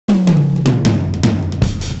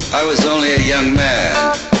I was only a young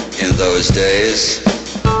man in those days.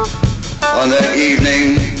 On that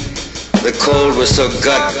evening, the cold was so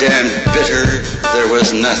goddamn bitter, there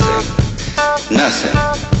was nothing. Nothing.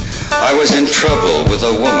 I was in trouble with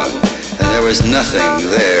a woman, and there was nothing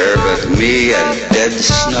there but me and dead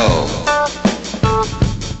snow.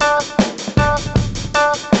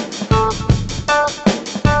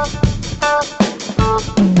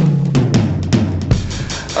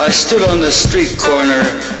 I stood on the street corner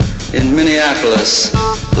in Minneapolis,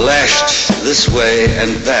 lashed this way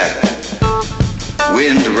and that.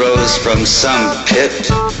 Wind rose from some pit,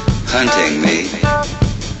 hunting me.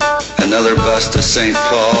 Another bus to St.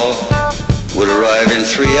 Paul would arrive in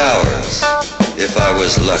 3 hours, if I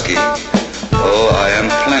was lucky. Oh, I am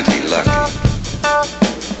plenty lucky.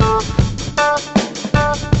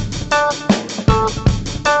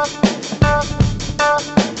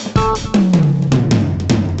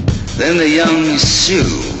 Then the young Sioux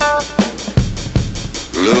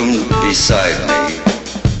loomed beside me.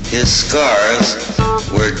 His scars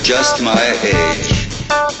were just my age.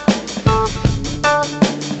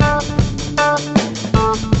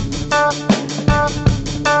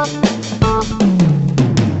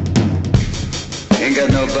 Ain't got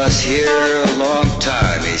no bus here a long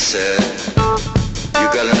time, he said. You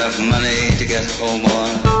got enough money to get home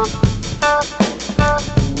on?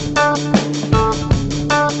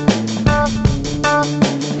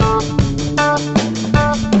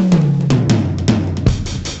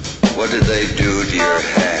 What did they do to your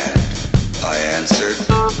hand? I answered.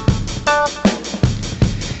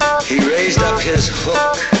 He raised up his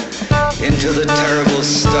hook into the terrible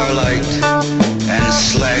starlight and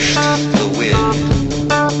slashed the wind.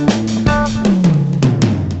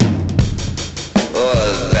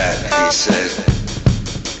 Oh, that, he said.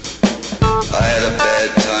 I had a bad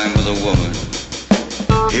time with a woman.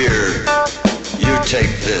 Here, you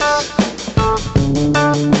take this.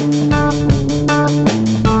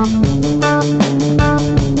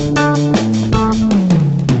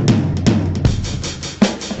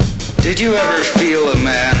 Did you ever feel a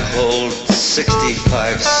man hold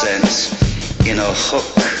 65 cents in a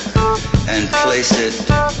hook and place it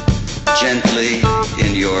gently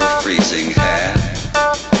in your freezing hand?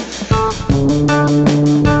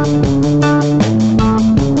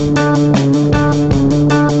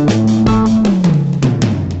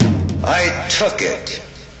 I took it.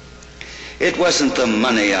 It wasn't the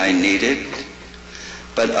money I needed,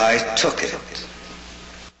 but I took it.